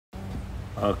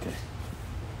Okay.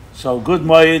 So good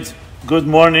moed, good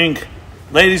morning,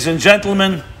 ladies and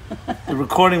gentlemen. The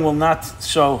recording will not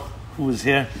show who is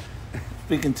here.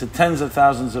 Speaking to tens of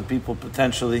thousands of people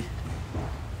potentially.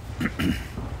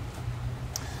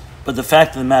 But the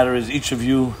fact of the matter is, each of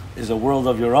you is a world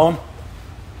of your own.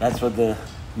 That's what the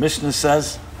Mishnah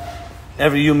says.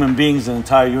 Every human being is an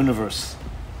entire universe.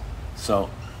 So,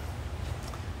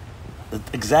 the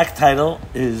exact title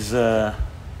is, I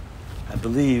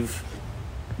believe,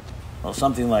 well,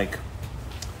 something like,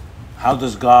 how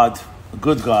does God, a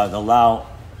good God, allow,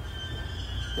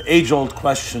 the age-old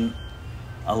question,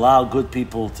 allow good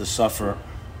people to suffer?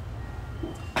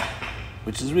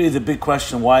 Which is really the big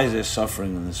question, why is there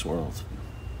suffering in this world?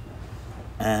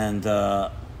 And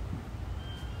I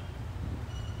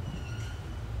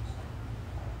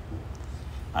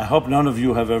hope none of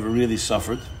you have ever really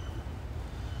suffered,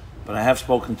 but I have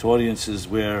spoken to audiences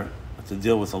where to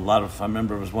deal with a lot of, I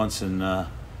remember it was once in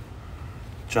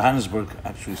Johannesburg,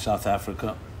 actually South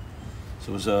Africa.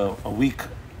 So it was a week,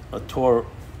 a tour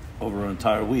over an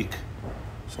entire week.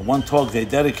 So one talk they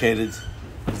dedicated,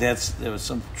 there were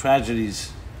some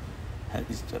tragedies.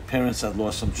 Parents had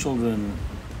lost some children,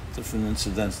 different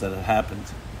incidents that had happened.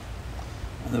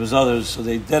 And there was others, so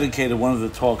they dedicated one of the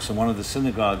talks in one of the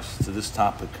synagogues to this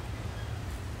topic.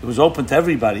 It was open to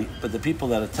everybody, but the people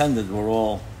that attended were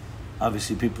all,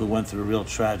 obviously, people who went through a real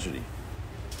tragedy.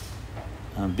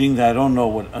 Being that I don't know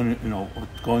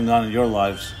what's going on in your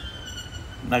lives,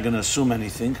 I'm not going to assume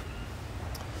anything.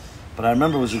 But I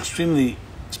remember it was extremely,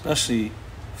 especially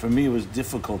for me, it was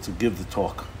difficult to give the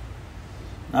talk.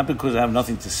 Not because I have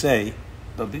nothing to say,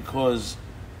 but because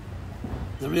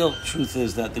the real truth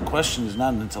is that the question is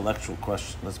not an intellectual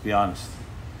question, let's be honest.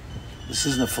 This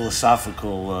isn't a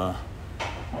philosophical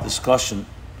discussion.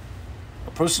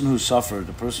 A person who suffered,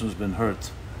 a person who's been hurt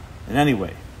in any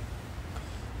way,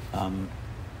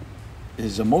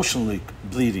 is emotionally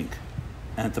bleeding.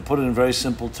 And to put it in very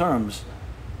simple terms,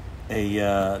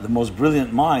 the most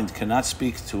brilliant mind cannot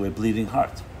speak to a bleeding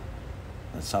heart.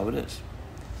 That's how it is.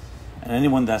 And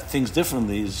anyone that thinks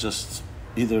differently is just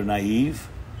either naive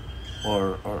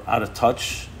or out of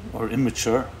touch or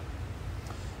immature.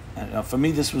 And for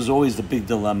me, this was always the big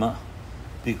dilemma,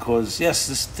 because yes,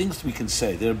 there's things we can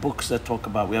say. There are books that talk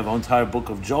about, we have an entire book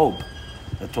of Job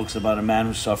that talks about a man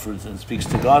who suffers and speaks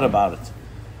to God about it.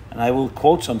 And I will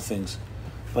quote some things,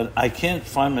 but I can't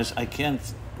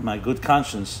in my good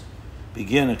conscience,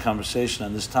 begin a conversation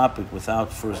on this topic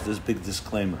without first this big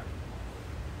disclaimer.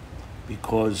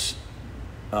 Because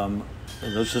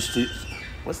there's just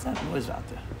what's that noise out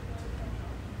there?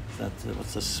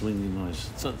 What's the swinging noise?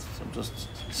 It's just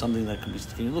something that can be.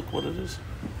 Can you look what it is?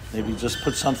 Maybe just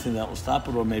put something that will stop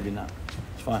it, or maybe not.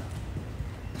 It's fine.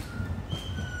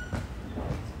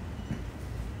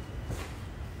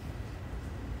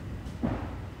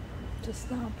 Just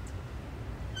stopped.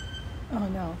 Oh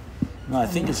no. No, I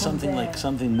think it's something like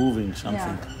something moving, something.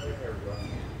 Yeah.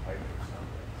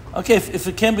 Okay, if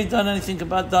it can be done it, leave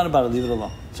it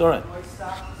alone. It's all right.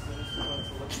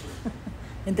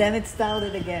 And then it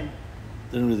started again.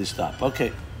 Didn't really stop.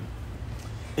 Okay.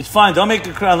 It's fine. Don't make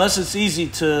a crowd unless it's easy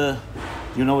to...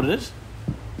 You know what it is?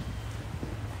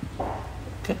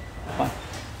 Okay, fine.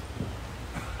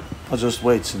 I'll just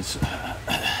wait since...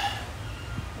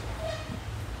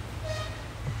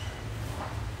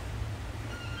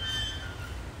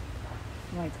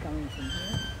 Light's coming from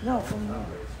here? No, from here.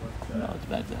 No, it's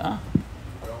back there, huh?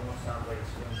 It almost sounds like a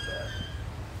swing set.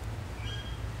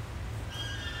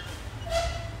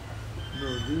 No,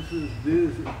 this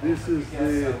is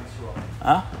the...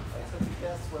 Huh? I think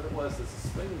that's what it was. There's a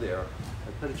swing there. I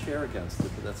put a chair against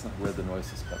it, but that's not where the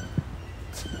noise is coming.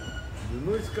 The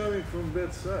noise coming from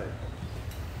that side.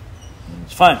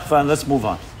 It's fine, let's move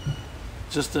on.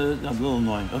 Just a little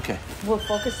annoying, okay. We'll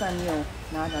focus on you,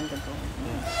 not on the door.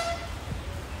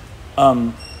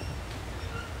 Yeah.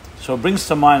 So it brings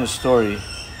to mind a story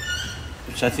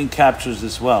which I think captures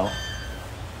this well.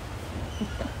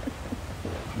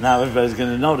 Now everybody's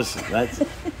going to notice it, right?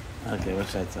 Okay, what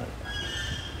should I tell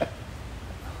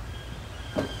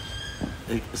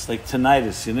you? It's like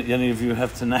tinnitus. Any of you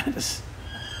have tinnitus?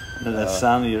 You know that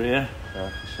sound in your ear? No,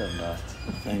 should not.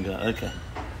 Thank God. Okay.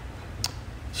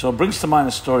 So it brings to mind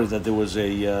a story that there was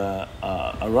a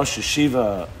Rosh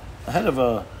Yeshiva, a head of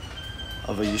a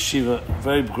yeshiva,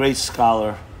 very great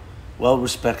scholar, well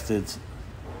respected,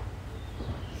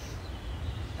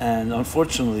 and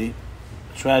unfortunately,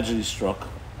 tragedy struck.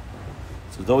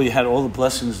 So though he had all the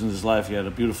blessings in his life, he had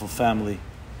a beautiful family,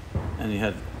 and he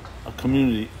had a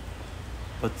community,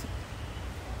 but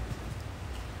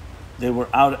they were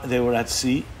at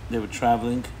sea, they were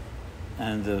traveling,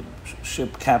 and the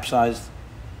ship capsized,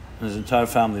 and his entire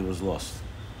family was lost.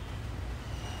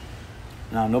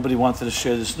 Now, nobody wanted to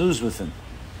share this news with him.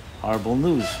 Horrible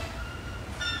news.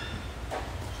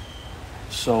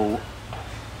 So,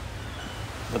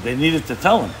 but they needed to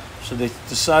tell him. So they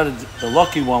decided the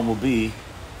lucky one will be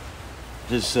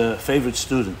his favorite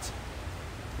student.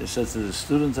 They said to the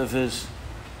student of his,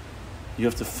 you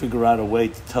have to figure out a way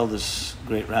to tell this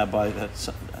great rabbi that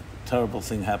a terrible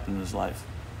thing happened in his life.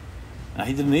 Now,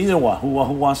 he didn't either want. Who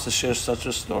wants to share such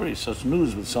a story, such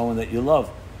news with someone that you love?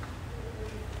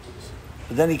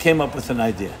 But then he came up with an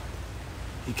idea.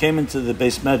 He came into the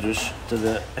Beis Medrash,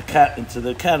 into the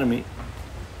academy,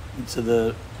 into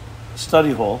the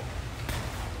study hall,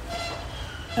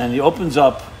 and he opens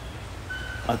up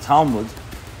a Talmud,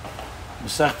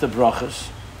 Masechta Brachos,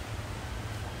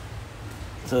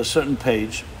 to a certain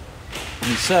page, and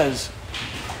he says,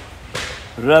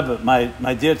 Rebbe,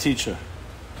 my dear teacher,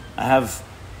 I have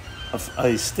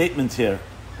a statement here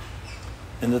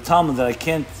in the Talmud that I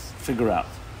can't figure out.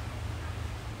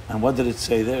 And what did it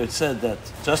say there? It said that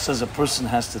just as a person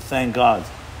has to thank God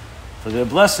for their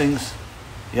blessings,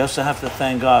 you also have to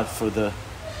thank God for the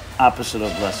opposite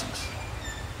of blessings.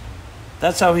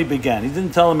 That's how he began. He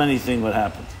didn't tell him anything what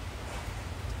happened.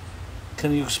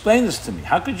 Can you explain this to me?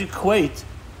 How could you equate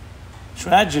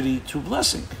tragedy to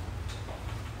blessing?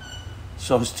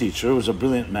 So his teacher, who was a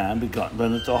brilliant man,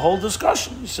 went into a whole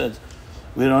discussion. He said,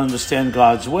 we don't understand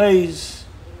God's ways,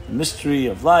 the mystery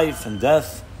of life and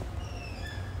death.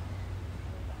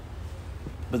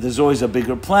 But there's always a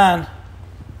bigger plan.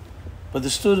 But the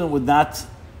student would not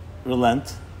relent.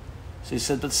 So he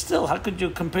said, but still, how could you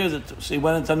compare the two? So he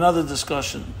went into another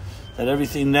discussion, that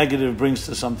everything negative brings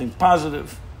to something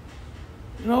positive.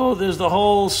 You know, there's the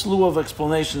whole slew of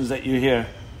explanations that you hear,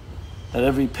 that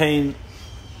every pain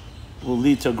will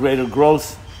lead to greater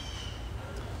growth.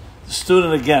 The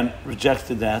student again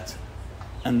rejected that.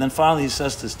 And then finally he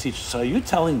says to his teacher, so are you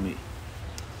telling me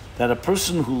that a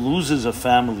person who loses a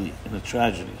family in a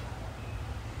tragedy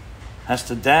has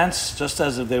to dance just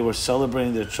as if they were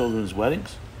celebrating their children's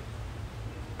weddings?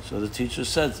 So the teacher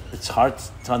said, it's hard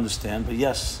to understand, but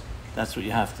yes, that's what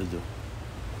you have to do.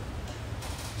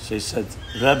 So he said,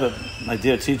 Rebbe, my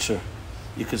dear teacher,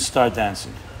 you can start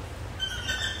dancing.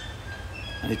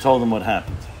 And he told him what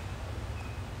happened.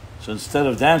 So instead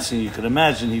of dancing, you can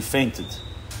imagine he fainted.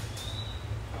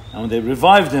 And when they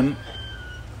revived him,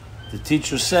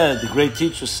 the great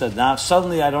teacher said, now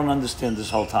suddenly I don't understand this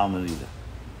whole Talmud either.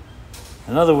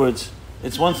 In other words,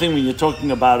 it's one thing when you're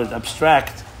talking about it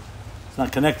abstract, it's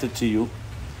not connected to you,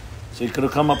 so you could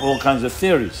have come up with all kinds of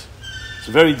theories. It's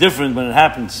very different when it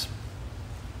happens.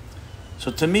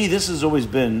 So to me, this has always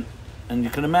been, and you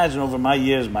can imagine over my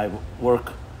years, my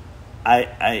work,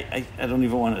 I don't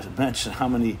even want to mention how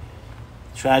many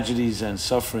tragedies and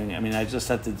suffering. I mean, I just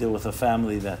had to deal with a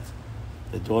family that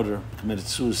the daughter committed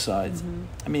suicide. Mm-hmm.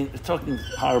 I mean, we're talking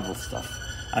horrible stuff.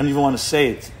 I don't even want to say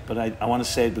it, but I want to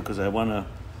say it because I want to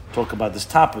talk about this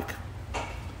topic.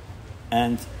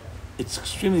 And it's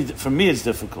extremely, for me it's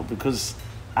difficult because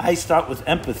I start with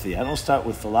empathy. I don't start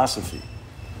with philosophy.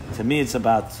 To me it's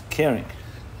about caring.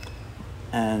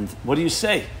 And what do you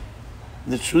say?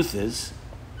 The truth is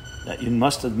that you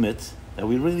must admit that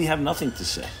we really have nothing to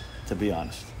say, to be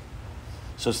honest.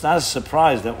 So it's not a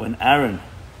surprise that when Aaron,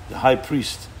 the high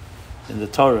priest in the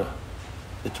Torah,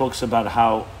 it talks about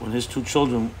how when his two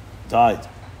children died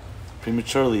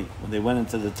prematurely, when they went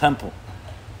into the temple,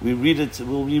 we'll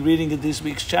be reading in this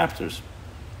week's chapters.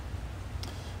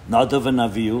 Nadav and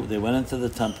Avihu, they went into the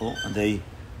temple and they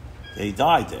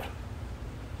died there.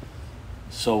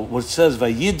 So what it says,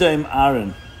 Vayidaim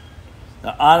Aaron,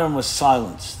 that Aaron was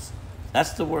silenced.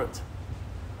 That's the word.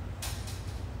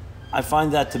 I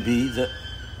find that to be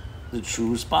the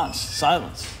true response,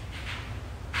 silence.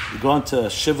 You go into a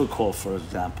Shiva call, for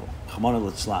example, Chaman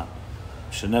al-Islam,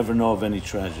 should never know of any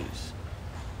tragedies.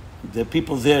 There are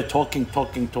people there talking,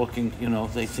 you know,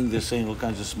 they think they're saying all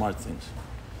kinds of smart things.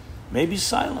 Maybe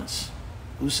silence.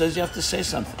 Who says you have to say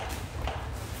something?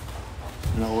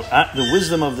 You know, the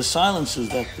wisdom of the silence is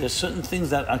that there's certain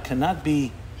things that cannot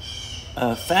be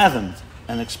fathomed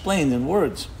and explained in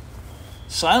words.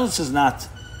 Silence is not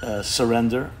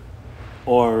surrender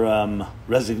or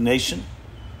resignation.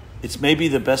 It's maybe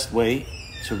the best way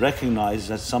to recognize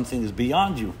that something is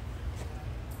beyond you.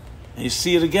 And you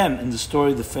see it again in the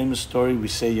story, the famous story we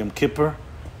say Yom Kippur,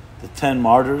 the 10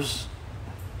 martyrs,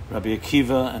 Rabbi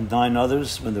Akiva and 9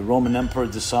 others, when the Roman emperor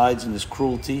decides in his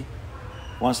cruelty,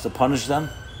 wants to punish them,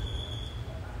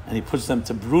 and he puts them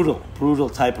to brutal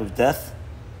type of death.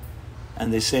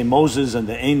 And they say Moses and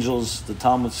the angels, the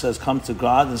Talmud says, come to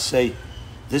God and say,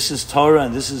 this is Torah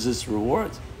and this is its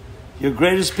reward. Your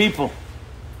greatest people.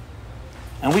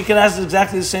 And we could ask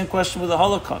exactly the same question with the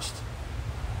Holocaust.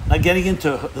 Not getting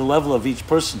into the level of each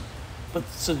person, but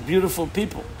such beautiful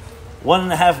people.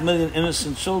 1.5 million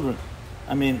innocent children.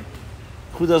 I mean,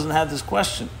 who doesn't have this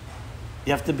question?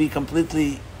 You have to be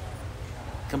completely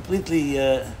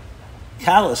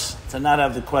callous to not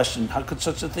have the question, how could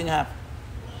such a thing happen?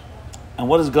 And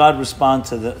what does God respond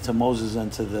to Moses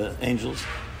and to the angels?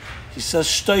 He says,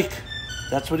 shtoik.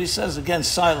 That's what he says. Again,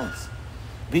 silent.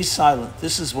 Be silent.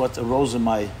 This is what arose in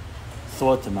my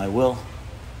thought and my will.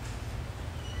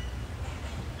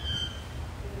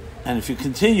 And if you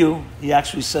continue, he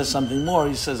actually says something more.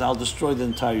 He says, I'll destroy the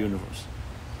entire universe,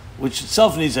 which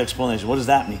itself needs explanation. What does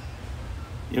that mean?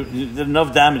 You did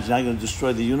enough damage, now you're going to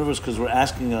destroy the universe because we're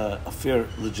asking a fair,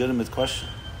 legitimate question.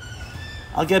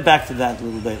 I'll get back to that a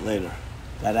little bit later,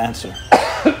 that answer.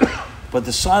 But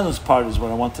the silence part is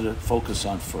what I wanted to focus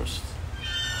on first.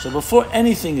 So before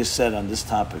anything is said on this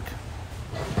topic,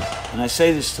 and I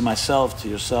say this to myself, to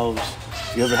yourselves,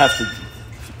 if you ever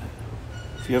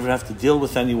have to deal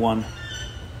with anyone,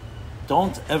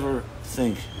 don't ever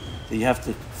think that you have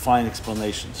to find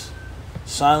explanations.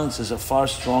 Silence is a far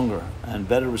stronger and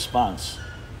better response.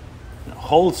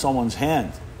 Hold someone's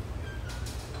hand.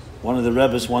 One of the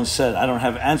Rebbes once said, I don't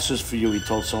have answers for you, he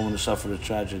told someone who suffered a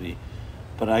tragedy,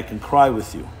 but I can cry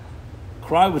with you.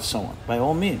 Cry with someone, by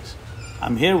all means.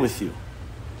 I'm here with you.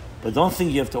 But don't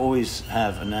think you have to always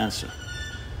have an answer,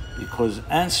 because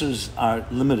answers are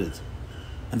limited,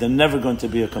 and they're never going to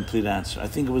be a complete answer. I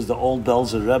think it was the old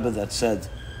Belzer Rebbe that said,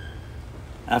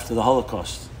 after the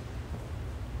Holocaust,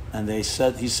 and he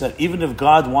said, even if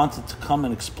God wanted to come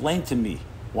and explain to me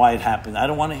why it happened, I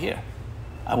don't want to hear.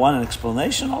 I want an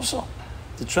explanation also.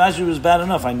 The tragedy was bad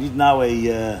enough. I need now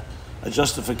a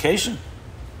justification.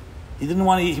 He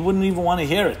wouldn't even want to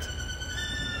hear it.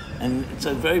 And it's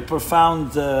a very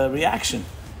profound reaction,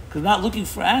 because we're not looking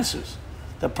for answers.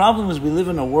 The problem is we live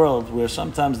in a world where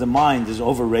sometimes the mind is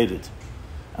overrated,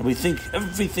 and we think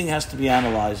everything has to be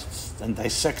analyzed and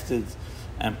dissected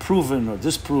and proven or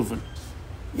disproven.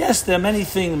 Yes, there are many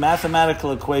things,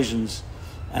 mathematical equations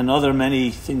and other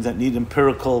many things that need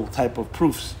empirical type of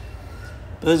proofs.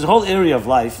 But there's a whole area of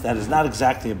life that is not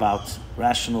exactly about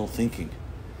rational thinking.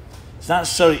 It's not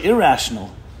necessarily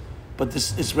irrational, but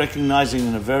this is recognizing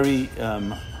in a very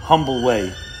humble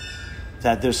way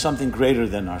that there's something greater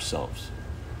than ourselves.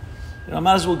 I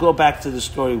might as well go back to the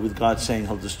story with God saying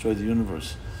he'll destroy the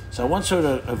universe. So I once heard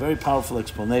a very powerful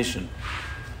explanation,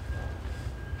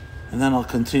 and then I'll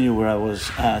continue where I was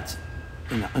at.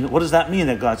 And what does that mean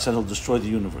that God said he'll destroy the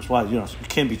universe? Well, you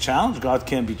can't be challenged. God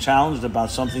can't be challenged about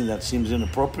something that seems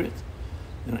inappropriate.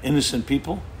 Innocent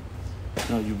people.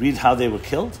 You read how they were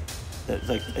killed.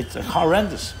 It's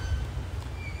horrendous.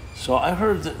 So I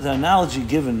heard the analogy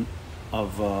given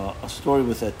of a story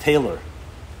with a tailor,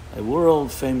 a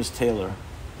world famous tailor,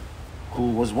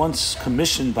 who was once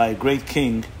commissioned by a great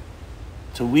king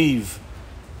to weave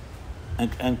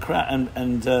and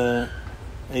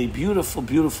a beautiful,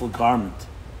 beautiful garment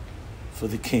for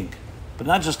the king. But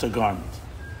not just a garment.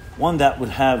 One that would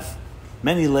have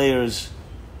many layers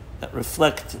that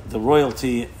reflect the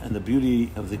royalty and the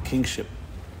beauty of the kingship.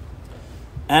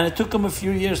 And it took him a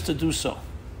few years to do so.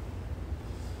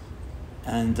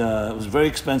 And it was a very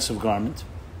expensive garment.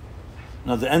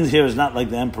 Now the end here is not like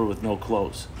the emperor with no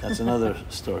clothes. That's another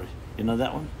story. You know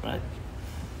that one, right?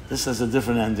 This has a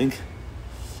different ending.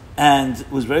 And it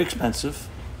was very expensive.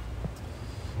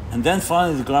 And then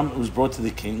finally the garment was brought to the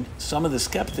king. Some of the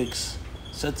skeptics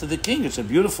said to the king, it's a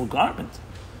beautiful garment,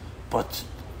 but,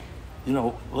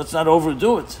 let's not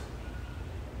overdo it.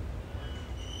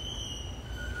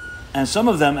 And some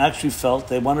of them actually felt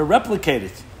they want to replicate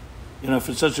it,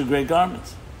 for such a great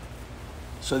garment.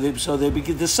 So they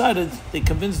decided, they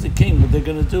convinced the king what they're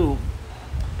going to do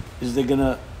is they're going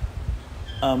to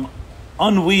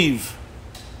unweave,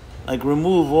 like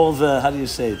remove all the, how do you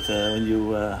say it, when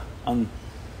you,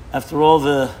 after all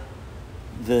the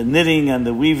knitting and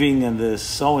the weaving and the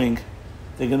sewing,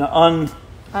 they're going to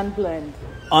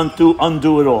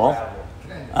undo it all,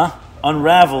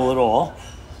 unravel it all,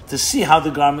 to see how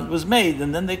the garment was made,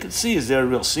 and then they could see, is there a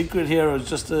real secret here, or is it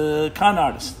just a con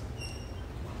artist?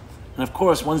 And of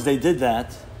course, once they did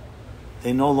that,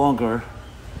 they no longer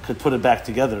could put it back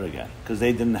together again, because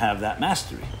they didn't have that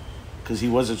mastery, because he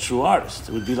was a true artist.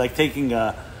 It would be like taking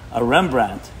a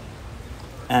Rembrandt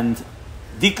and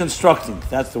deconstructing,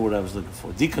 that's the word I was looking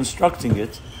for, deconstructing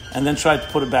it, and then try to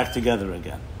put it back together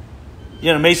again.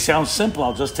 It may sound simple,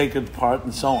 I'll just take it apart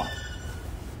and so on.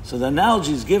 So the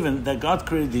analogy is given that God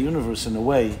created the universe in a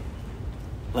way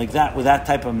like that, with that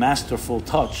type of masterful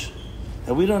touch,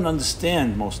 that we don't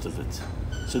understand most of it.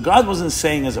 So God wasn't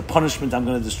saying as a punishment, I'm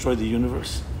going to destroy the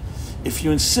universe. If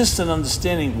you insist on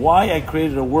understanding why I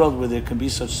created a world where there can be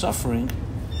such suffering,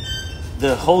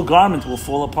 the whole garment will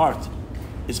fall apart.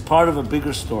 It's part of a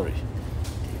bigger story.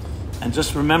 And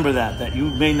just remember that you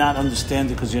may not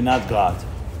understand it because you're not God.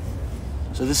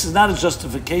 So this is not a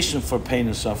justification for pain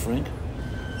and suffering.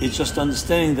 It's just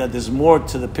understanding that there's more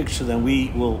to the picture than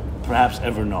we will perhaps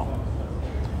ever know.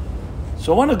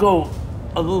 So I want to go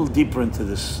a little deeper into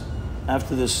this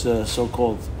after this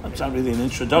so-called, it's not really an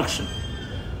introduction.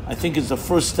 I think it's the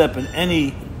first step in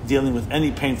any dealing with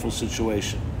any painful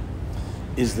situation,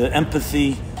 is the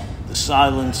empathy, the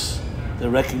silence, the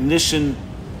recognition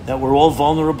that we're all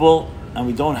vulnerable and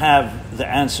we don't have the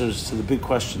answers to the big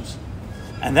questions.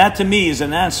 And that to me is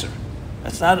an answer.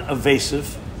 That's not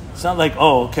evasive. It's not like,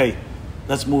 oh, okay,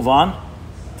 let's move on.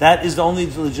 That is the only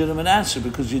legitimate answer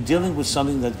because you're dealing with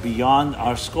something that's beyond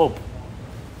our scope.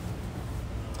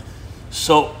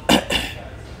 So,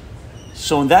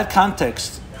 so in that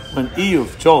context, when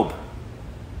Job,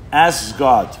 asks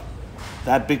God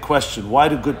that big question, why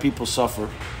do good people suffer?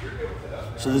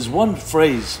 So there's one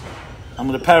phrase, I'm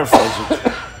going to paraphrase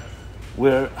it,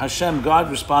 where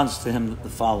God responds to him the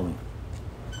following.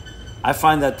 I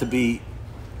find that to be,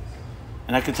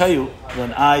 and I can tell you,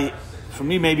 for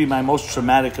me, maybe my most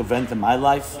traumatic event in my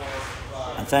life,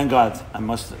 and thank God, I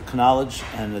must acknowledge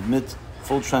and admit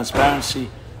full transparency,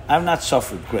 I have not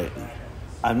suffered greatly.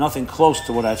 I have nothing close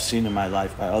to what I've seen in my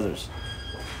life by others.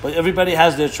 But everybody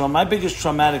has their trauma. My biggest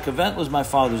traumatic event was my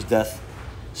father's death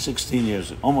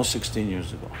almost 16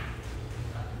 years ago.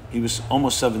 He was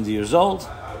almost 70 years old.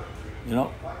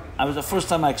 I was the first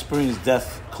time I experienced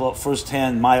death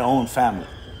firsthand, my own family.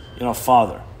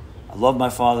 Father. I love my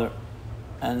father.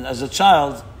 And as a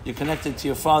child, you're connected to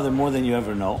your father more than you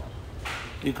ever know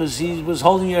because he was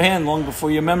holding your hand long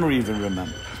before your memory even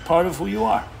remembered. It's part of who you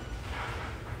are.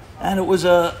 And it was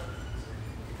a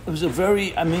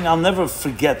very, I'll never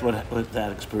forget what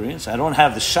that experience. I don't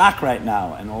have the shock right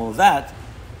now and all of that,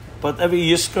 but every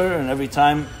Yizkor and every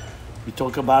time we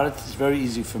talk about it, it's very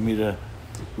easy for me to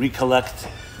recollect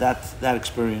that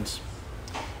experience.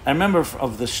 I remember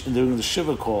during the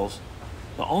Shiva calls,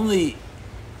 the only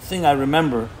thing I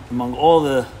remember among all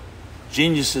the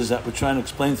geniuses that were trying to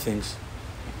explain things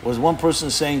was one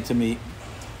person saying to me,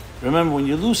 remember when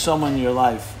you lose someone in your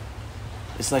life,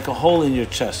 it's like a hole in your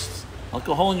chest, like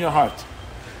a hole in your heart.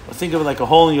 Or think of it like a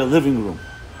hole in your living room.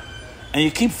 And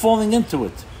you keep falling into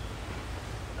it.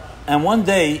 And one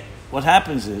day, what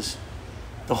happens is,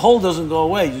 the hole doesn't go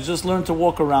away. You just learn to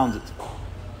walk around it.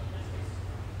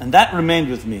 And that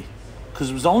remained with me. Because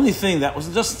it was the only thing that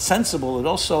wasn't just sensible, it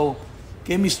also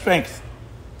gave me strength.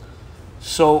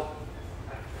 So,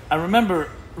 I remember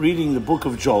reading the book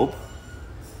of Job.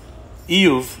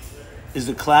 Eiyuv is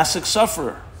the classic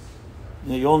sufferer.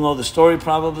 You all know the story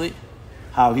probably,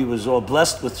 how he was all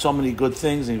blessed with so many good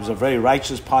things, and he was a very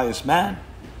righteous, pious man.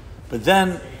 But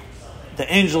then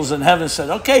the angels in heaven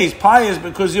said, okay, he's pious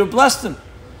because you blessed him.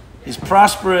 He's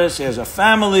prosperous, he has a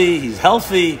family, he's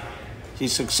healthy,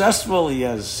 he's successful,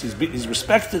 he's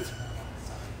respected.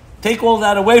 Take all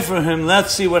that away from him,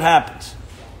 let's see what happens.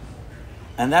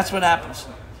 And that's what happens.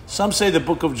 Some say the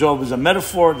book of Job is a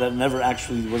metaphor, that never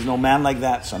actually was no man like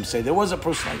that. Some say there was a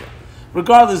person like that.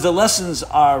 Regardless, the lessons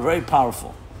are very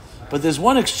powerful. But there's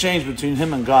one exchange between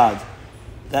him and God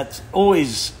that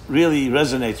always really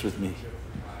resonates with me.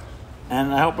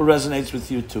 And I hope it resonates with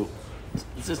you too.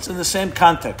 It's in the same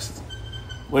context,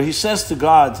 where he says to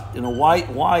God,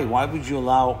 why would you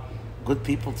allow good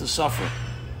people to suffer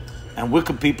and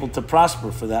wicked people to prosper,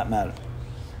 for that matter?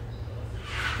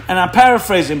 And I'm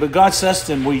paraphrasing, but God says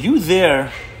to him, were you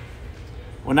there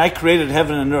when I created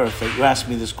heaven and earth that you asked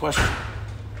me this question?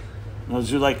 In other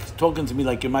words, you're like talking to me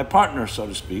like you're my partner, so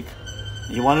to speak.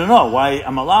 And you want to know why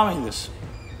I'm allowing this.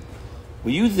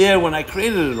 Were you there when I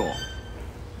created it all?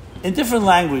 In different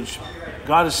language,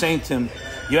 God is saying to him,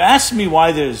 you ask me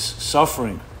why there's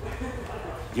suffering.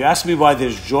 You ask me why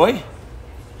there's joy.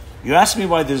 You ask me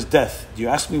why there's death. Do you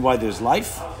ask me why there's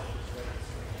life?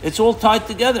 It's all tied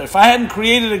together. If I hadn't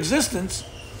created existence,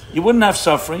 you wouldn't have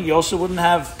suffering, you also wouldn't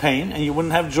have pain, and you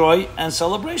wouldn't have joy and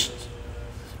celebrations.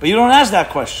 But you don't ask that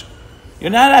question. You're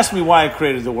not asking me why I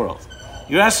created the world.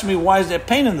 You're asking me why is there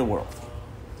pain in the world.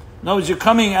 In other words, you're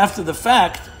coming after the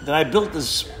fact that I built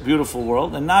this beautiful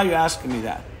world, and now you're asking me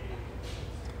that.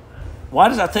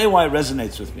 I'll tell you why it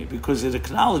resonates with me. Because it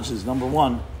acknowledges, number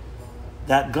one,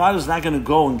 that God is not going to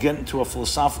go and get into a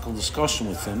philosophical discussion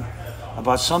with him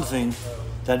about something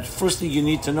that first thing you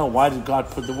need to know, why did God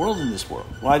put the world in this world?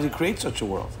 Why did he create such a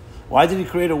world? Why did he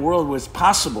create a world where it's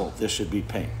possible there should be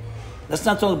pain? Let's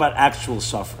not talk about actual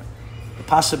suffering. The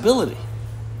possibility.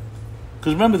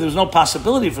 Because remember, there's no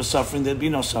possibility for suffering, there'd be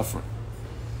no suffering.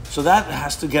 So that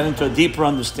has to get into a deeper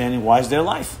understanding. Why is there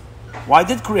life? Why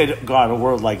did God a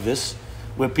world like this,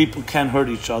 where people can hurt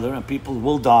each other, and people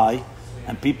will die,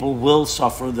 and people will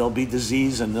suffer? There'll be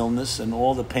disease and illness and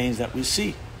all the pains that we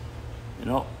see. You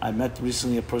know, I met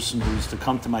recently a person who used to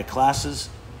come to my classes,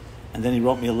 and then he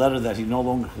wrote me a letter that he no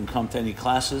longer can come to any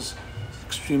classes.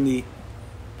 Extremely,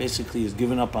 basically, he's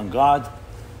given up on God.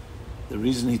 The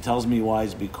reason he tells me why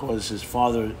is because his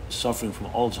father is suffering from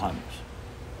Alzheimer's.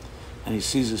 And he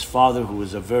sees his father, who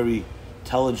is a very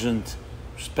intelligent,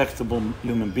 respectable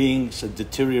human being, said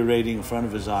deteriorating in front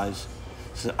of his eyes.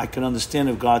 He said, I can understand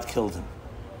if God killed him,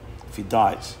 if he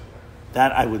dies.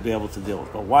 That I would be able to deal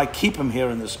with. But why keep him here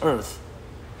on this earth?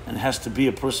 And it has to be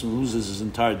a person who loses his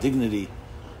entire dignity,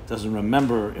 doesn't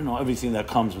remember, everything that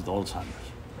comes with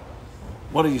Alzheimer's.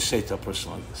 What do you say to a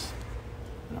person like this?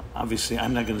 Obviously,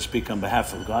 I'm not going to speak on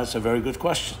behalf of God. It's a very good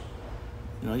question.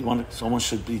 Someone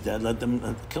should be dead,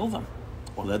 kill them,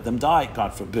 or let them die,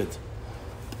 God forbid.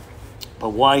 But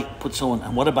why put someone?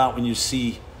 And what about when you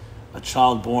see a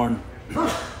child born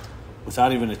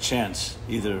without even a chance,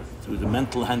 either through the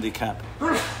mental handicap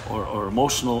or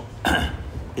emotional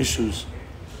issues,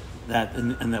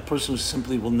 and that person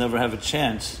simply will never have a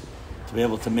chance to be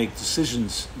able to make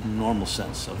decisions in the normal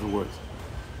sense of the word.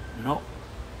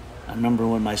 I remember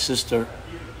when my sister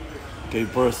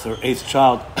gave birth, her 8th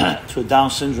child, to a Down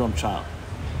syndrome child.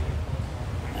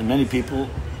 And many people,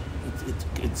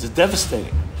 it's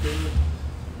devastating.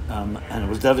 And it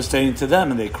was devastating to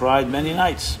them, and they cried many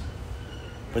nights.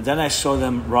 But then I saw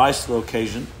them rise to the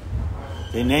occasion.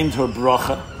 They named her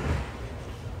Bracha.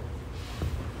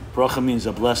 Bracha means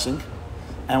a blessing.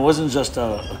 And it wasn't just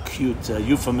a cute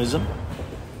euphemism.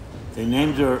 They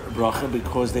named her Bracha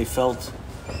because they felt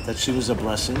that she was a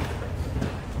blessing.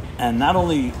 And not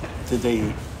only did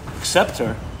they accept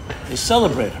her, they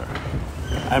celebrate her.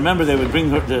 I remember they would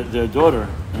bring their daughter,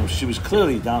 she was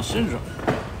clearly Down syndrome,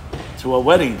 to a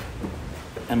wedding.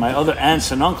 And my other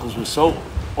aunts and uncles were so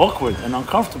awkward and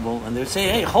uncomfortable, and they'd say,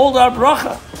 hey, hold our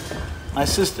bracha. My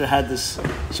sister had this,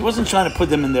 she wasn't trying to put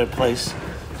them in their place.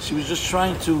 She was just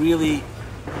trying to really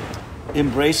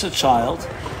embrace a child.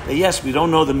 That yes, we don't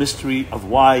know the mystery of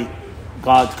why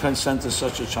God consented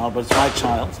such a child, but it's my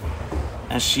child.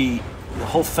 And the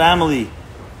whole family,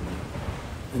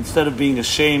 instead of being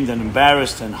ashamed and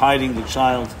embarrassed and hiding the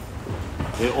child,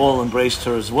 they all embraced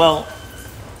her as well.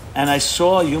 And I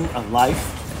saw a life,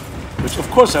 which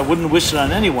of course I wouldn't wish it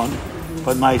on anyone,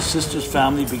 but my sister's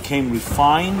family became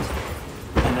refined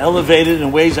and elevated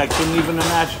in ways I couldn't even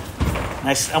imagine. And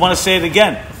I want to say it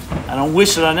again, I don't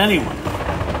wish it on anyone,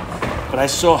 but I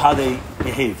saw how they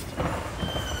behaved.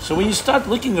 So when you start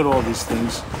looking at all these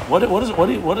things, what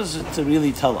does it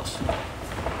really tell us?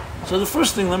 So the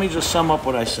first thing, let me just sum up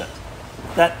what I said.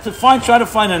 That try to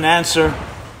find an answer,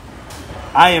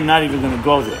 I am not even going to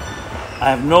go there.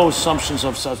 I have no assumptions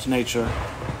of such nature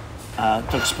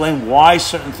to explain why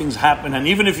certain things happen. And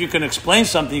even if you can explain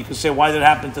something, you can say, why did it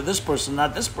happen to this person,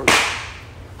 not this person?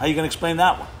 How are you going to explain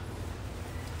that one?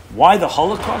 Why the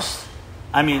Holocaust?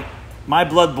 I mean, my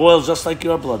blood boils just like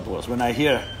your blood boils when I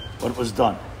hear what was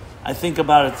done. I think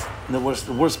about it in the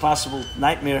worst possible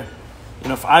nightmare.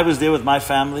 If I was there with my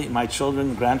family, my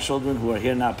children, grandchildren who are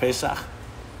here now, Pesach,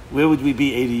 where would we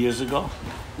be 80 years ago?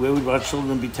 Where would our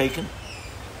children be taken?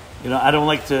 I don't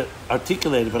like to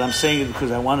articulate it, but I'm saying it because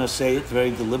I want to say it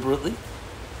very deliberately.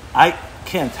 I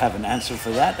can't have an answer for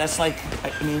that. That's like,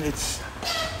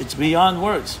 it's beyond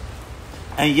words.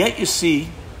 And yet you see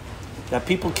that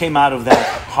people came out of that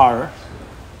horror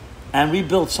and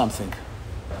rebuilt something.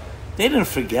 They didn't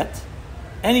forget.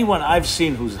 Anyone I've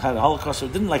seen who's had a Holocaust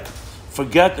didn't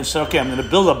forget and say, okay, I'm going to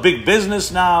build a big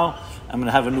business now. I'm going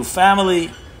to have a new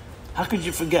family. How could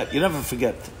you forget? You never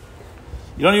forget.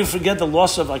 You don't even forget the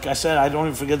loss of, like I said, I don't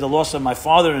even forget the loss of my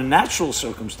father in natural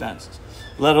circumstances,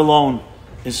 let alone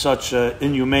in such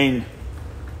inhumane.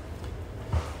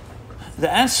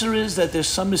 The answer is that there's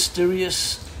some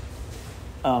mysterious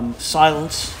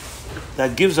silence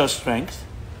that gives us strength,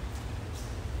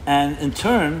 and in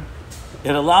turn,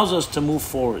 it allows us to move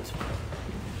forward.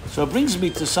 So it brings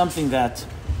me to something that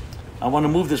I want to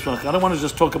move this one. I don't want to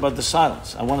just talk about the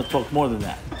silence. I want to talk more than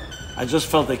that. I just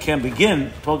felt I can't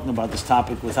begin talking about this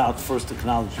topic without first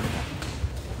acknowledging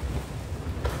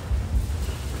that.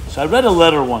 So I read a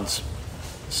letter once.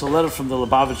 It's a letter from the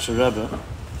Lubavitcher Rebbe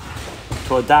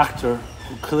to a doctor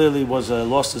who clearly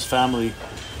lost his family,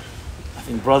 I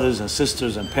think brothers and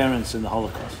sisters and parents in the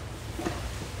Holocaust.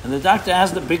 And the doctor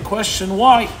asked the big question,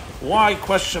 why? Why?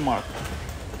 Question mark.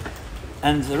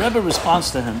 And the Rebbe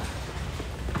responds to him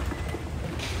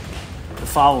the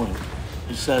following.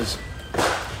 He says,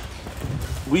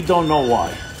 we don't know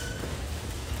why.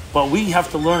 But we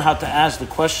have to learn how to ask the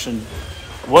question,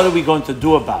 what are we going to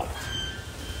do about it?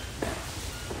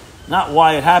 Not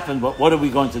why it happened, but what are we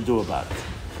going to do about it?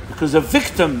 Because a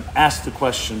victim asks the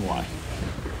question why.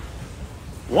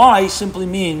 Why simply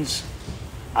means,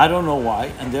 I don't know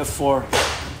why, and therefore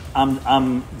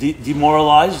I'm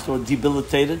demoralized or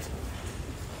debilitated.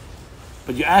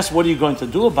 But you ask, what are you going to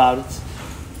do about it?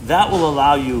 That will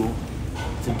allow you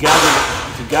to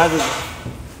gather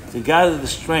the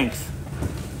strength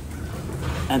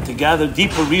and to gather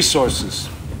deeper resources.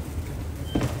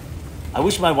 I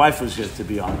wish my wife was here, to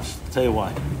be honest. I'll tell you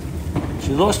why.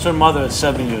 She lost her mother at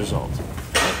 7 years old.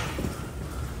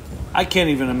 I can't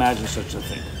even imagine such a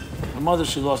thing. Her mother,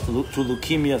 she lost to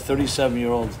leukemia,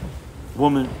 37-year-old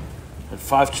woman, had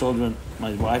 5 children.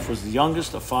 My wife was the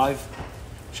youngest of 5.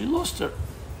 She lost her.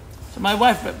 So my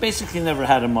wife basically never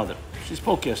had a mother. She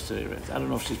spoke yesterday, right? I don't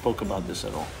know if she spoke about this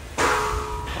at all.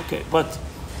 Okay,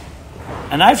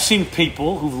 and I've seen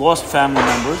people who've lost family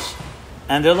members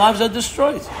and their lives are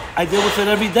destroyed. I deal with it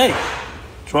every day.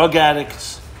 Drug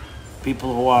addicts,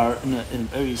 people who are in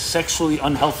very sexually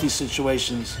unhealthy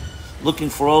situations, looking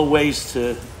for all ways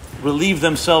to relieve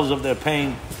themselves of their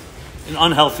pain in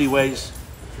unhealthy ways.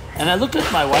 And I look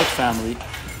at my wife's family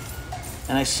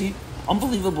and I see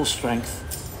unbelievable strength,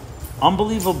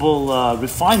 unbelievable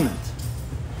refinement.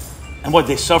 And what,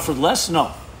 they suffered less?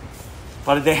 No.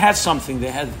 But they had something.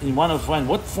 They had, you want to find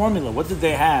what formula, what did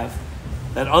they have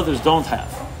that others don't have?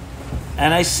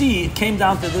 And I see it came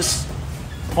down to this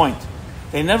point.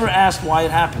 They never asked why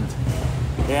it happened.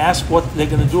 They asked what they're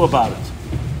going to do about it.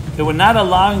 They were not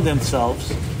allowing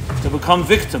themselves to become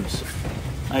victims.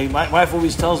 My wife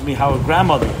always tells me how a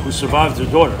grandmother who survived her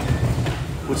daughter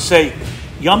would say,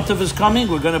 Yom Tov is coming,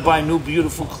 we're going to buy new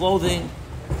beautiful clothing.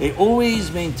 They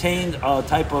always maintained a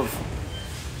type of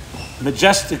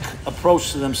majestic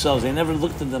approach to themselves. They never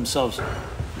looked at themselves,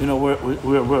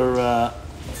 we're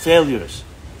failures,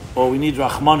 or we need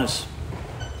Rahmanas.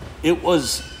 It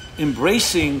was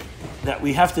embracing that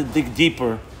we have to dig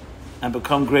deeper and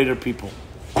become greater people.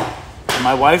 And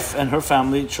my wife and her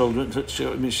family, children,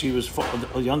 she was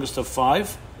the youngest of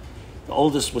 5. The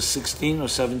oldest was 16 or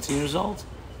 17 years old,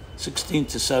 16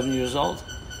 to 7 years old.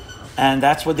 And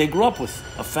that's what they grew up with,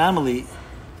 a family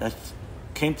that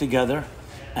came together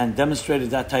and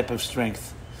demonstrated that type of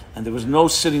strength. And there was no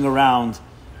sitting around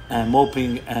and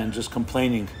moping and just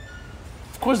complaining.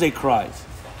 Of course they cried.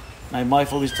 My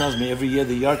wife always tells me every year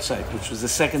the yahrzeit, which was the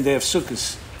second day of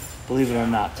Sukkot, believe it or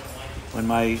not, when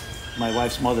my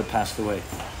wife's mother passed away.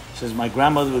 She says my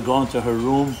grandmother would go into her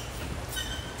room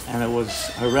and it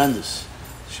was horrendous.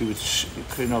 She would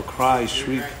cry,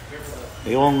 shriek.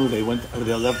 They all knew they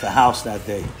left the house that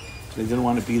day. So they didn't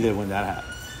want to be there when that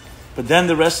happened. But then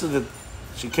the rest of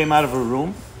she came out of her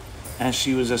room and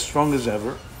she was as strong as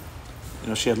ever.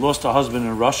 She had lost her husband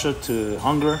in Russia to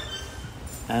hunger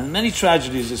and many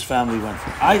tragedies this family went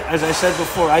through. As I said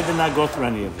before, I did not go through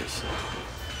any of this.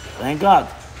 Thank God.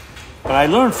 But I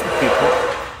learned from people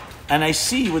and I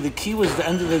see where the key was at the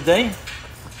end of the day.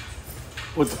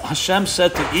 What Hashem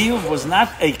said to Eve was not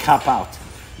a cop-out.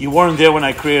 You weren't there when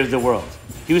I created the world.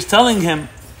 He was telling him,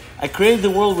 I created the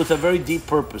world with a very deep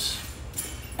purpose.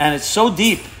 And it's so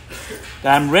deep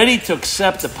that I'm ready to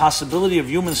accept the possibility of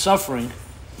human suffering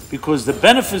because the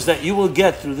benefits that you will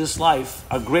get through this life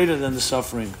are greater than the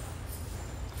suffering.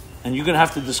 And you're going to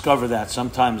have to discover that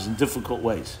sometimes in difficult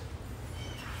ways.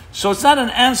 So it's not an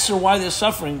answer why they're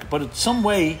suffering, but it's some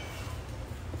way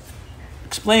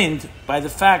explained by the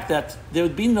fact that there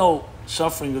would be no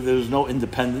suffering if there was no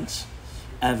independence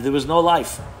and if there was no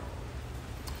life.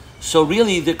 So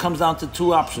really, it comes down to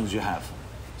 2 options you have.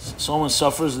 Someone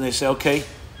suffers and they say, okay,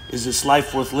 is this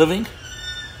life worth living?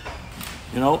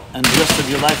 And the rest of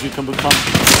your life you can become...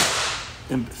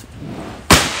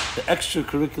 The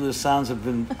extracurricular sounds have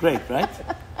been great, right?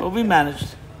 But we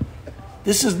managed.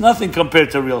 This is nothing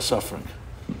compared to real suffering.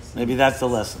 Maybe that's the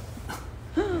lesson.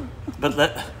 But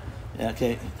a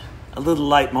little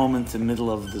light moment in the middle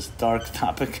of this dark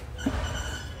topic.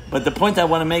 But the point I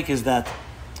want to make is that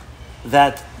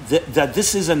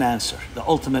this is an answer, the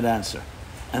ultimate answer.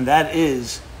 And that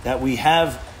is that we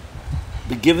have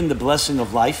been given the blessing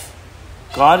of life.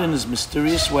 God in his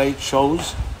mysterious way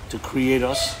chose to create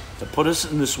us, to put us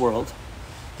in this world.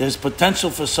 There's potential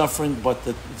for suffering, but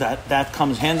that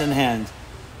comes hand in hand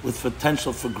with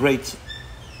potential for great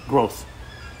growth.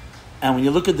 And when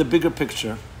you look at the bigger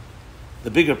picture,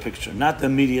 not the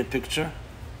immediate picture,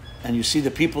 and you see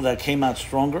the people that came out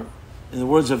stronger, in the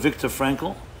words of Viktor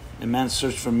Frankl, in Man's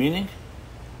Search for Meaning,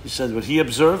 he said what he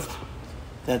observed,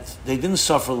 that they didn't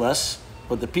suffer less,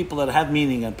 but the people that had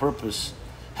meaning and purpose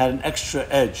had an extra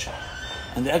edge.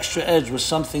 And the extra edge was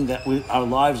something that our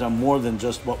lives are more than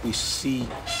just what we see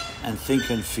and think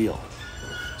and feel.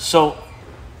 So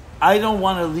I don't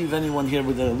want to leave anyone here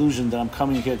with the illusion that I'm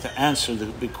coming here to answer the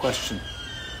big question.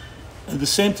 At the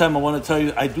same time, I want to tell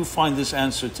you, I do find this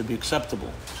answer to be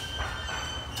acceptable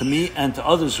to me and to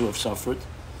others who have suffered.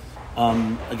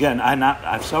 Again,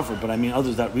 I've suffered, but I mean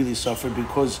others that really suffered,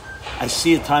 because I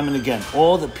see it time and again.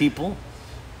 All the people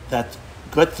that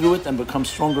get through it and become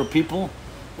stronger people,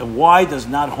 the why does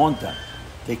not haunt them.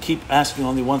 They keep asking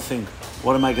only one thing: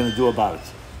 what am I going to do about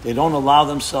it? They don't allow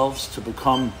themselves to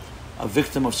become a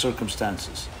victim of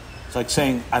circumstances. It's like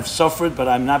saying, I've suffered, but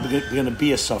I'm not going to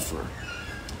be a sufferer.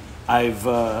 I've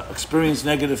experienced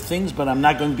negative things, but I'm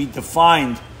not going to be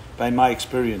defined by my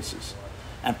experiences.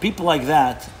 And people like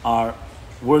that are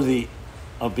worthy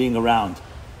of being around,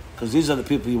 because these are the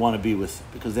people you want to be with,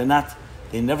 because they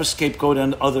never scapegoat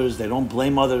on others, they don't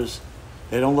blame others,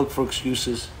 they don't look for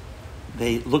excuses.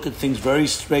 They look at things very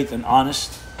straight and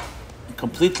honest, and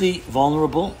completely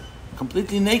vulnerable,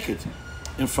 completely naked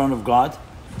in front of God,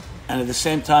 and at the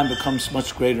same time becomes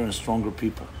much greater and stronger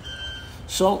people.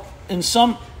 So,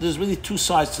 there's really two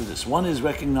sides to this. One is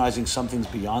recognizing something's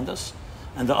beyond us,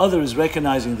 and the other is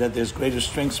recognizing that there's greater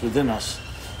strengths within us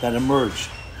that emerge.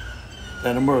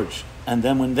 And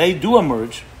then when they do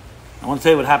emerge, I want to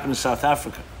tell you what happened in South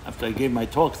Africa after I gave my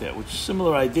talk there, which is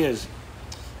similar ideas.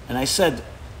 And I said,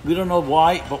 we don't know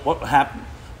why, but what happened,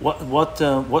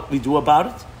 what we do about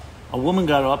it. A woman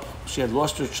got up, she had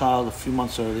lost her child a few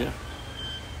months earlier,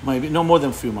 maybe no more than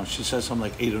a few months, she said something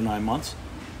like 8 or 9 months.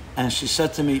 And she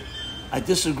said to me, I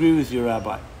disagree with you,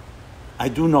 Rabbi. I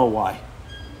do know why.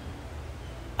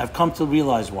 I've come to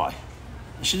realize why.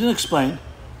 And she didn't explain.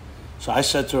 So I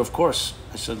said to her, of course.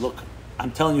 I said, look,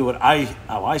 I'm telling you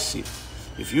how I see it.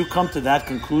 If you come to that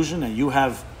conclusion and you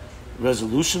have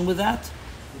resolution with that,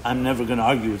 I'm never going to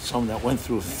argue with someone that went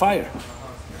through a fire.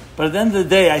 But at the end of the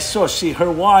day, I saw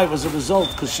her why was a result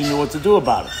because she knew what to do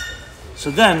about it. So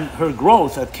then her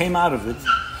growth that came out of it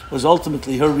was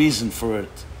ultimately her reason for it.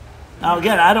 Now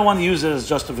again, I don't want to use it as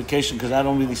justification because I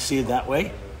don't really see it that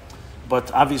way.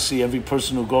 But obviously every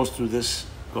person who goes through this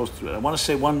goes through it. I want to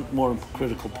say one more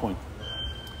critical point.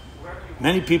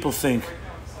 Many people think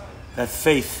that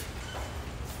faith,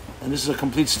 and this is a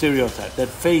complete stereotype, that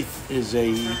faith is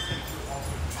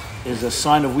a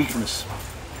sign of weakness.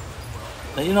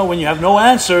 Now, when you have no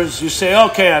answers, you say,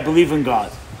 okay, I believe in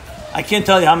God. I can't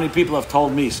tell you how many people have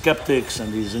told me, skeptics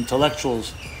and these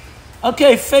intellectuals,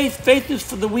 okay, faith is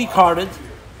for the weak-hearted,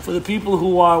 for the people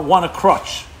who want a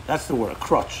crutch. That's the word, a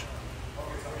crutch.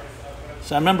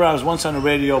 So I remember I was once on a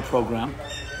radio program.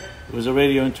 It was a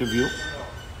radio interview.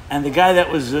 And the guy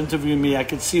that was interviewing me, I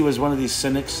could see was one of these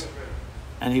cynics.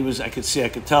 And I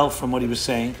could tell from what he was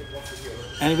saying.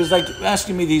 And he was like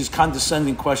asking me these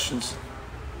condescending questions.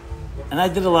 And I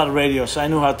did a lot of radio, so I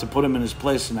knew how to put him in his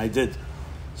place, and I did.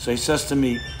 So he says to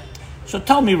me, so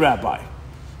tell me, Rabbi,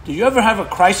 do you ever have a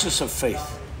crisis of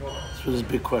faith? This was his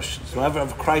big question. Do I ever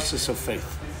have a crisis of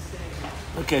faith?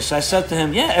 Okay, so I said to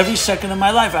him, yeah, every second of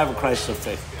my life I have a crisis of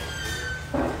faith.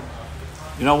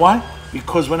 You know why?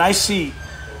 Because when I see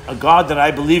a God that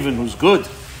I believe in who's good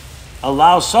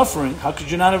allow suffering, how could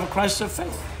you not have a crisis of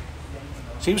faith?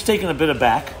 So he was taken a bit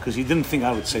aback because he didn't think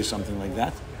I would say something like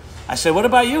that. I said, what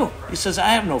about you? He says, I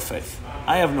have no faith.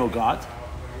 I have no God.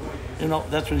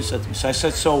 That's what he said to me. So I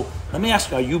said, so let me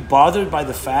ask you, are you bothered by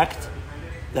the fact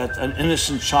that an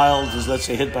innocent child is, let's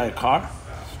say, hit by a car?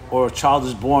 Or a child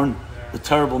is born with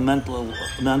terrible mental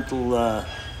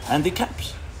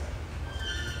handicaps?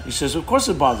 He says, of course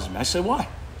it bothers me. I said, why?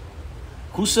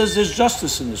 Who says there's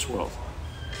justice in this world?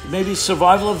 Maybe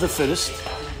survival of the fittest.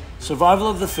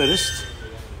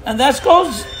 And that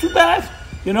goes too bad.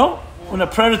 When a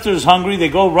predator is hungry, they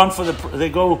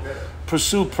go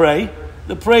pursue prey.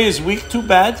 The prey is weak, too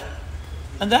bad.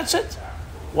 And that's it.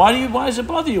 Why does it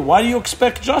bother you? Why do you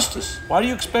expect justice? Why do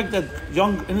you expect that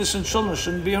young, innocent children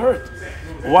shouldn't be hurt?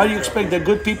 Why do you expect that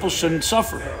good people shouldn't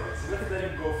suffer?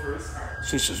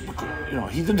 So he says,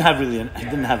 he didn't have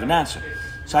an answer.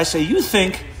 So I say, you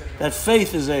think that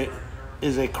faith is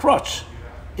a crutch.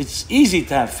 It's easy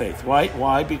to have faith.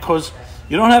 Why? Because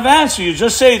you don't have an answer. You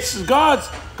just say it's God.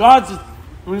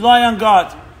 Rely on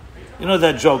God. You know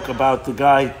that joke about the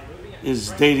guy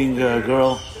is dating a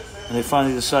girl and they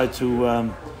finally decide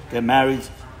to get married.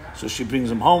 So she brings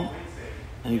him home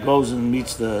and he goes and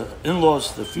meets the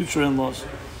in-laws, the future in-laws.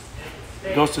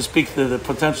 He goes to speak to the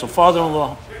potential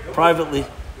father-in-law privately.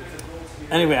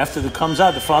 Anyway, after it comes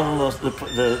out, the father-in-law,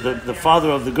 the father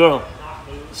of the girl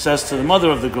says to the mother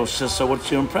of the girl, she says, so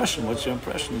what's your impression?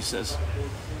 He says,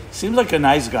 seems like a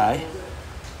nice guy.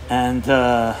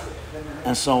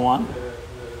 and so on.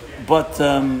 But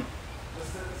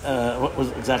what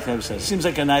was exactly what I said? Seems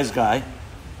like a nice guy,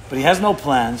 but he has no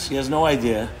plans. He has no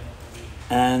idea,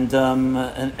 and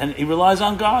he relies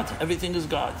on God. Everything is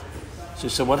God. So he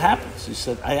said, "What happens?" He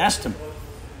said, "I asked him,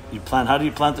 how do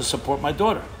you plan to support my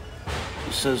daughter?"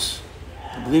 He says,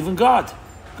 "I believe in God.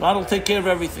 God will take care of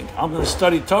everything. I'm going to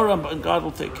study Torah, and God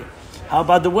will take care. How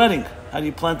about the wedding? How do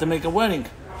you plan to make a wedding?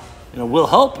 We'll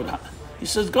help." He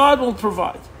says, "God will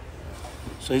provide."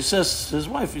 So he says to his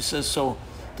wife, he says, "So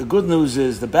the good news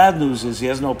is, the bad news is he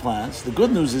has no plans. The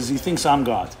good news is he thinks I'm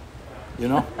God."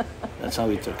 That's how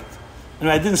he took it.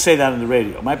 I didn't say that on the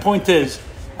radio. My point is,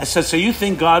 I said, "So you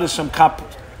think God is some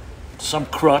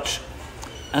crutch,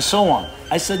 and so on?"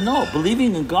 I said, "No,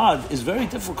 believing in God is very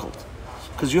difficult,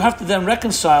 because you have to then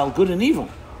reconcile good and evil.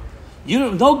 You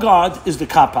don't know God is the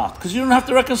cop-out, because you don't have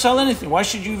to reconcile anything. Why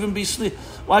should you even be sleep?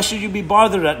 Why should you be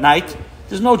bothered at night?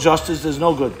 There's no justice, there's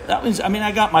no good." That means,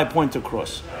 I got my point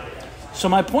across. So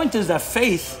my point is that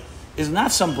faith is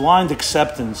not some blind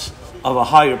acceptance of a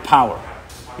higher power.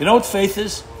 You know what faith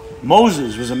is?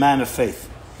 Moses was a man of faith.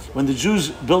 When the Jews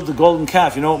built the golden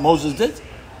calf, you know what Moses did?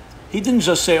 He didn't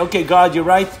just say, "Okay, God, you're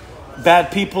right,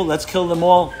 bad people, let's kill them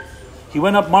all." He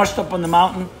went up, marched up on the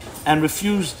mountain, and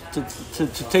refused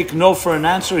to take no for an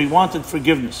answer. He wanted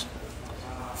forgiveness.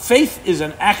 Faith is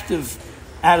an active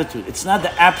attitude. It's not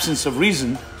the absence of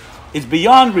reason. It's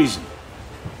beyond reason.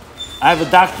 I have a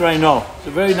doctor I know. He's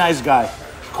a very nice guy.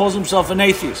 He calls himself an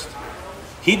atheist.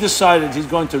 He decided he's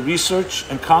going to research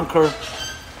and conquer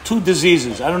 2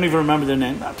 diseases. I don't even remember their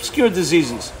name. Obscure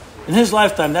diseases. In his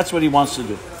lifetime, that's what he wants to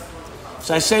do.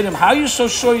 So I say to him, "How are you so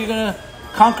sure you're going to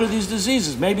conquer these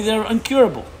diseases? Maybe they're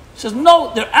incurable." He says,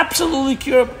 "No, they're absolutely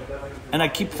curable." And I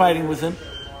keep fighting with him.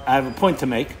 I have a point to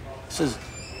make. He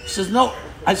says, "No."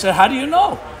 I said, "How do you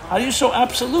know? How are you so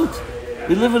absolute?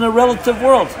 We live in a relative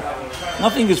world.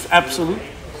 Nothing is absolute.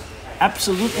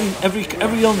 Absolutely,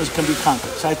 every illness can be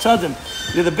conquered." So I told him,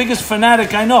 "You're the biggest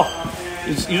fanatic I know.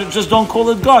 You just don't call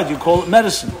it God, you call it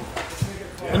medicine."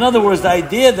 In other words, the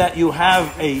idea that you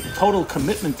have a total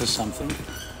commitment to something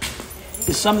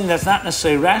is something that's not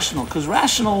necessarily rational, because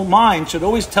rational mind should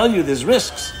always tell you there's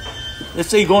risks. Let's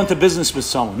say you go into business with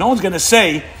someone. No one's going to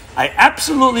say, "I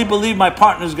absolutely believe my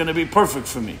partner is going to be perfect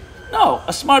for me." No,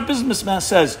 a smart businessman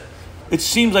says, "It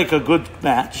seems like a good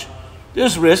match.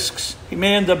 There's risks. He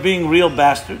may end up being a real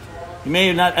bastard. He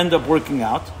may not end up working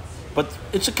out, but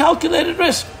it's a calculated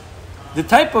risk." The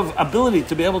type of ability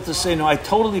to be able to say, "No, I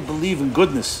totally believe in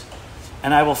goodness,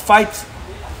 and I will fight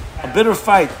a bitter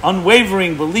fight,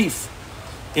 unwavering belief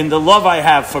in the love I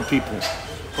have for people,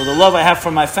 or the love I have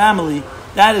for my family,"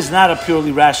 that is not a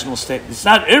purely rational statement. It's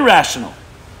not irrational,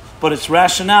 but it's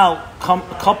rationale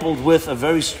coupled with a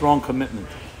very strong commitment.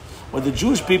 What the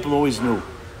Jewish people always knew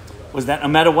was that no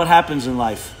matter what happens in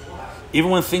life, even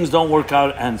when things don't work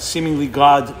out and seemingly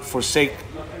God forsaked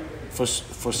us,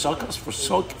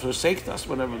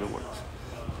 whatever the word,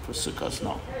 forsook us,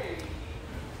 no.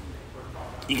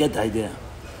 You get the idea.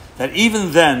 That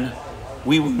even then,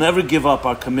 we will never give up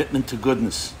our commitment to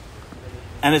goodness.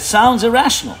 And it sounds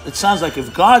irrational. It sounds like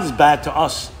if God is bad to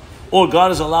us, or God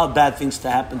has allowed bad things to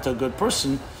happen to a good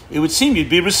person, it would seem you'd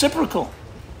be reciprocal.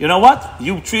 You know what?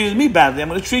 You treated me badly, I'm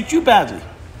going to treat you badly.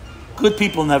 Good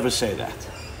people never say that.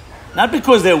 Not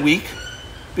because they're weak,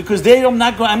 because I'm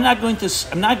not going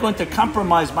to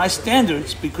compromise my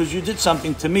standards because you did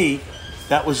something to me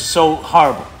that was so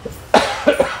horrible.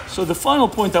 So the final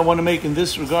point I want to make in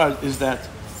this regard is that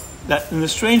in a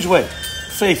strange way,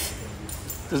 faith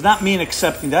does not mean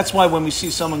accepting. That's why when we see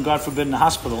someone, God forbid, in the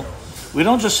hospital, we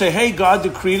don't just say, "Hey, God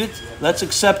decreed it, let's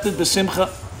accept it, b'simcha,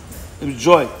 with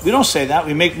joy." We don't say that.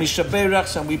 We make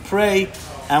mishaberachs and we pray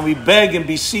and we beg and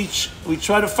beseech. We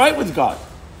try to fight with God.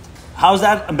 How is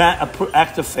that an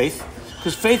act of faith?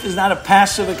 Because faith is not a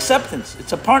passive acceptance.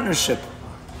 It's a partnership.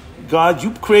 God,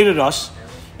 you created us.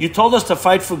 You told us to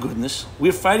fight for goodness.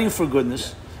 We're fighting for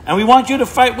goodness. And we want you to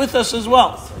fight with us as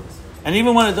well. And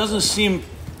even when it doesn't seem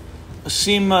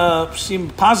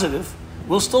positive,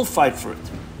 we'll still fight for it.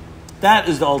 That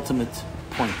is the ultimate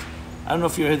point. I don't know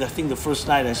if you heard, I think the first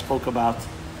night I spoke about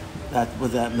that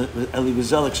with Elie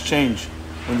Wiesel exchange,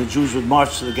 when the Jews would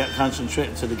march to the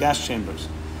gas chambers.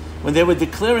 When they were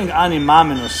declaring Ani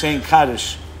Mamin or saying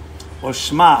Kaddish or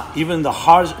Shema, even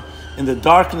in the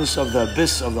darkness of the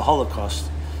abyss of the Holocaust,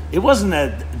 it wasn't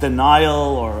a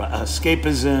denial or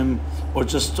escapism or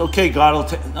just, "Okay, God will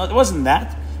take..." No, it wasn't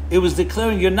that. It was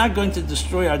declaring, "You're not going to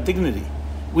destroy our dignity.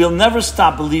 We'll never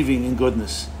stop believing in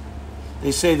goodness."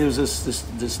 They say there was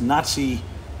this Nazi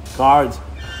guard,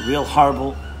 real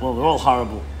horrible. Well, they're all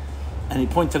horrible. And he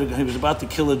was about to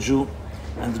kill a Jew.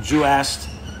 and the Jew asked,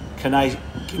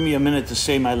 give me a minute to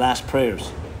say my last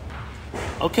prayers?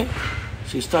 Okay.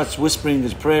 So he starts whispering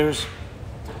his prayers,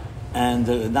 and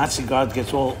the Nazi guard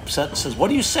gets all upset and says, what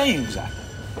are you saying exactly?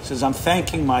 He says, I'm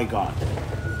thanking my God.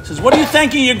 He says, what are you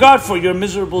thanking your God for? You're a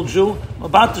miserable Jew. I'm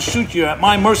about to shoot you at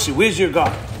my mercy. Where's your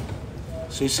God?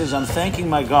 So he says, I'm thanking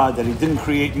my God that he didn't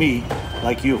create me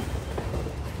like you.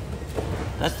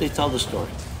 They tell the story.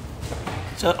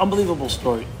 It's an unbelievable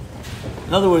story.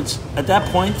 In other words, at that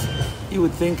point, you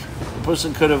would think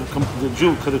the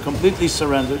Jew could have completely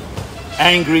surrendered,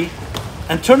 angry,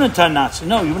 and turned into a Nazi.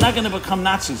 No, you're not going to become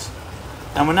Nazis.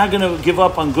 And we're not going to give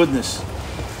up on goodness.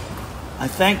 I'm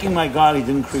thanking my God he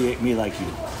didn't create me like you.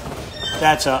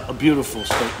 That's a beautiful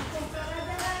statement.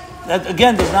 That,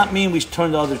 again, does not mean we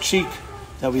turn the other cheek,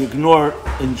 that we ignore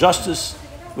injustice.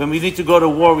 When we need to go to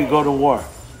war, we go to war.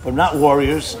 We're not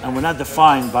warriors, and we're not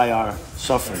defined by our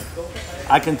suffering.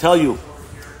 I can tell you,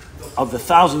 of the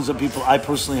thousands of people I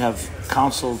personally have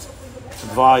counseled,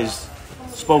 advised,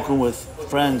 spoken with,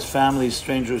 friends, families,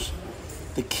 strangers,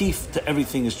 the key to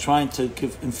everything is trying to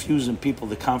infuse in people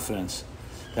the confidence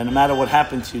that no matter what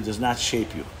happens to you, does not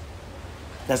shape you.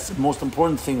 That's the most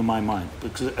important thing in my mind,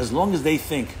 because as long as they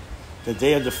think that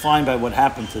they are defined by what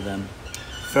happened to them,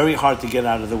 very hard to get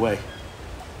out of the way.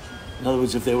 In other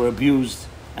words, if they were abused,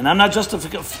 and I'm not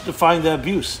justifying the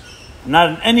abuse. I'm not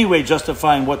in any way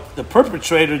justifying what the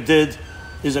perpetrator did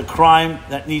is a crime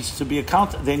that needs to be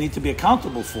they need to be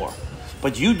accountable for.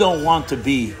 But you don't want to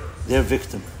be their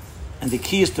victim. And the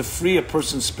key is to free a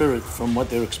person's spirit from what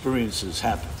their experiences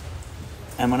happened.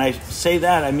 And when I say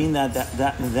that, I mean that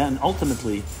then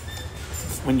ultimately,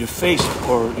 when you're faced,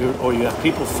 or you have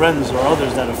people, friends or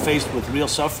others that are faced with real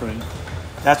suffering,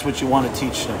 that's what you want to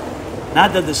teach them.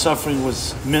 Not that the suffering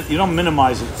you don't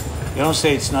minimize it. You don't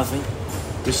say it's nothing.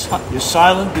 You're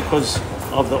silent because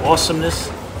of the awesomeness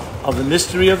of the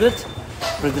mystery of it.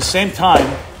 But at the same time,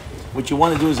 what you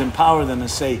want to do is empower them and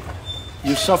say,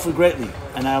 you suffer greatly,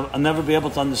 and I'll never be able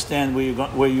to understand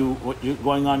what's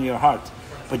going on in your heart.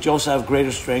 But you also have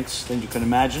greater strengths than you can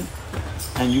imagine,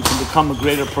 and you can become a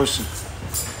greater person.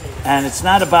 And it's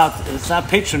not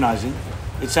patronizing.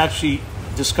 It's actually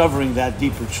discovering that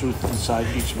deeper truth inside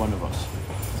each one of us.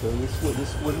 So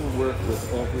this wouldn't work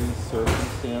with every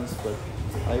circumstance, but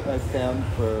I found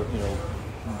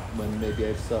when maybe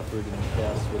I've suffered in the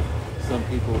past with some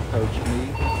people approach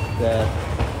me, that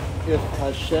if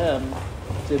Hashem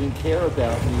didn't care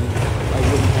about me, I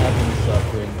wouldn't have any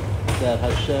suffering. That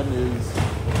Hashem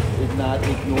is not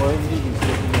ignoring me, he's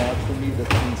looking out for me, that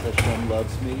means Hashem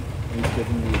loves me, and he's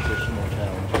giving me additional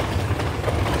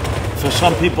challenges. For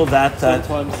some people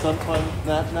sometimes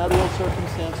not all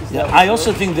circumstances. Yeah, I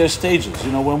also think there's stages.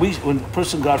 When a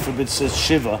person, God forbid, says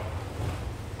Shiva,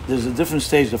 there's a different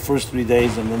stage, the first 3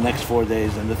 days and the next 4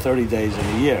 days and the 30 days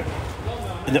and a year.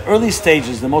 In the early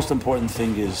stages, the most important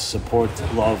thing is support,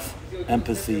 love,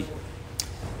 empathy.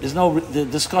 The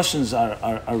discussions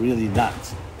are really not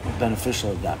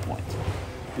beneficial at that point,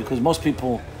 because most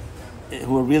people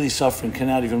who are really suffering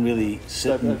cannot even really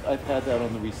sit. I've had that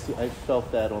I felt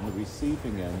that on the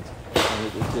receiving end, and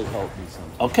it did help me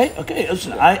sometimes. Okay.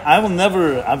 Listen, I will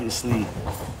never obviously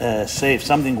say if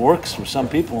something works for some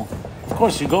people. Of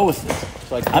course, you go with it.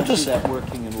 So I can't see that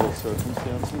working in all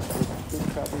circumstances. But there's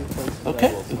probably a place for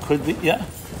that also. It could be, yeah.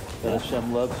 That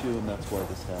Hashem loves you, and that's why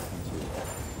this happened to you.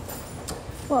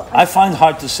 Well, I find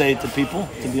hard to say it to people,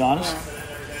 to be honest.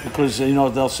 Because,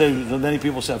 they'll say, many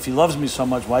people say, if he loves me so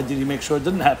much, why did he make sure it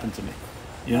didn't happen to me?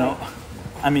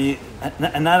 I mean,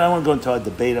 and I don't want to go into a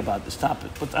debate about this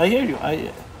topic, but I hear you.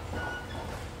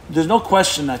 There's no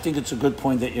question, I think it's a good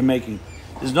point that you're making.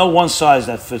 There's no one size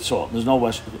that fits all. There's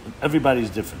no everybody's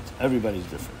different. Everybody's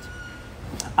different.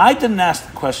 I didn't ask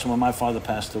the question when my father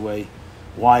passed away,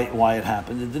 why it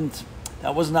happened.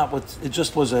 That was not what, it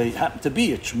just happened to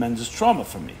be a tremendous trauma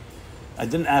for me. I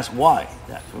didn't ask why,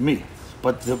 that for me.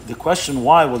 But the question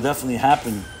why will definitely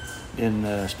happen in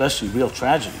especially real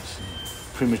tragedies,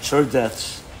 premature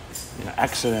deaths,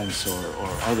 accidents or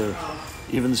other,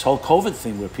 even this whole COVID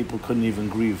thing where people couldn't even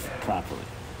grieve properly.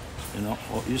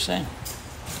 What were you saying?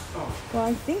 Well,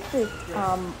 I think that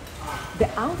the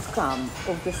outcome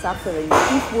of the suffering,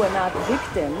 if we're not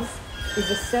victims,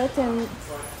 is a certain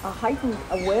heightened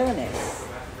awareness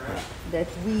that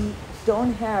we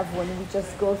don't have when we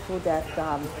just go through that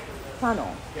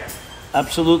tunnel.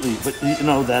 Absolutely, but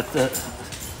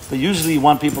but usually you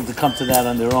want people to come to that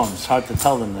on their own. It's hard to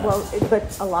tell them that. Well,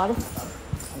 but a lot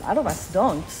of us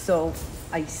don't. So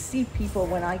I see people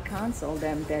when I counsel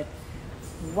them that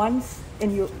once,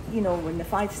 and when the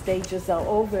 5 stages are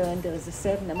over and there is a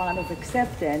certain amount of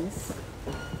acceptance,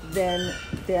 then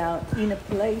they are in a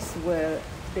place where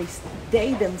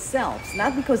they themselves,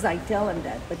 not because I tell them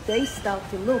that, but they start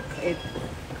to look at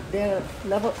their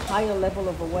higher level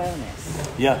of awareness.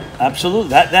 Yeah, absolutely.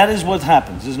 That is what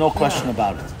happens. There's no question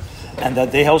about it. And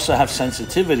that they also have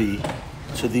sensitivity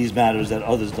to these matters that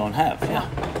others don't have. Yeah.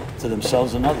 To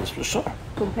themselves and others, for sure.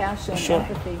 Compassion, for sure.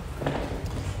 empathy.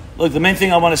 Look, the main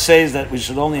thing I want to say is that we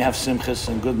should only have simchas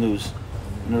and good news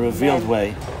in a revealed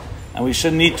way. And we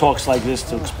shouldn't need talks like this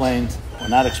to explain or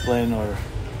not explain,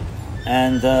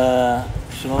 and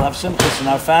we should all have simchas in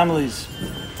our families.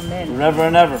 Amen. Forever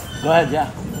and ever. Go ahead, yeah.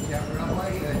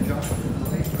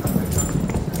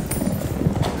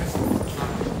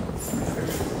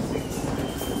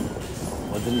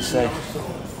 What did he say?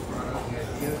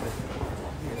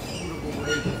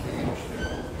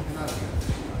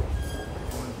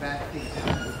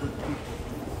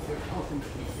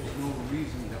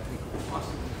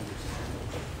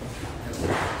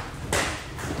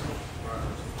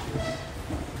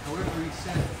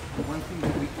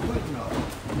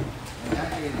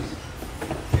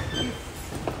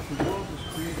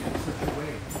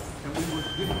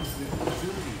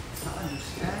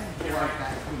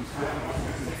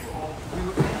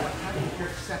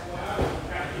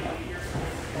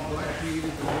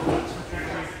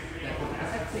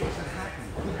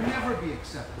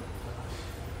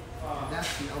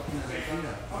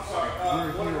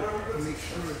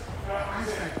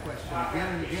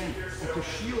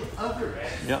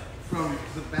 From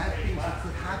the bad things that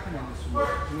could happen in this world,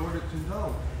 in order to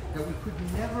know that we could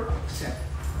never accept.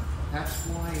 That's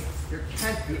why there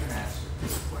can't be an answer to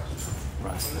the question.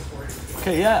 Right.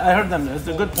 Okay, yeah, I heard them. That's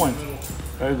a good point.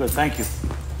 Very good, thank you.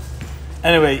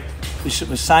 Anyway, we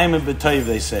should Simon B'Toiv,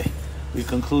 they say. We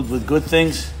conclude with good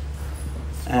things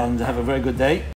and have a very good day.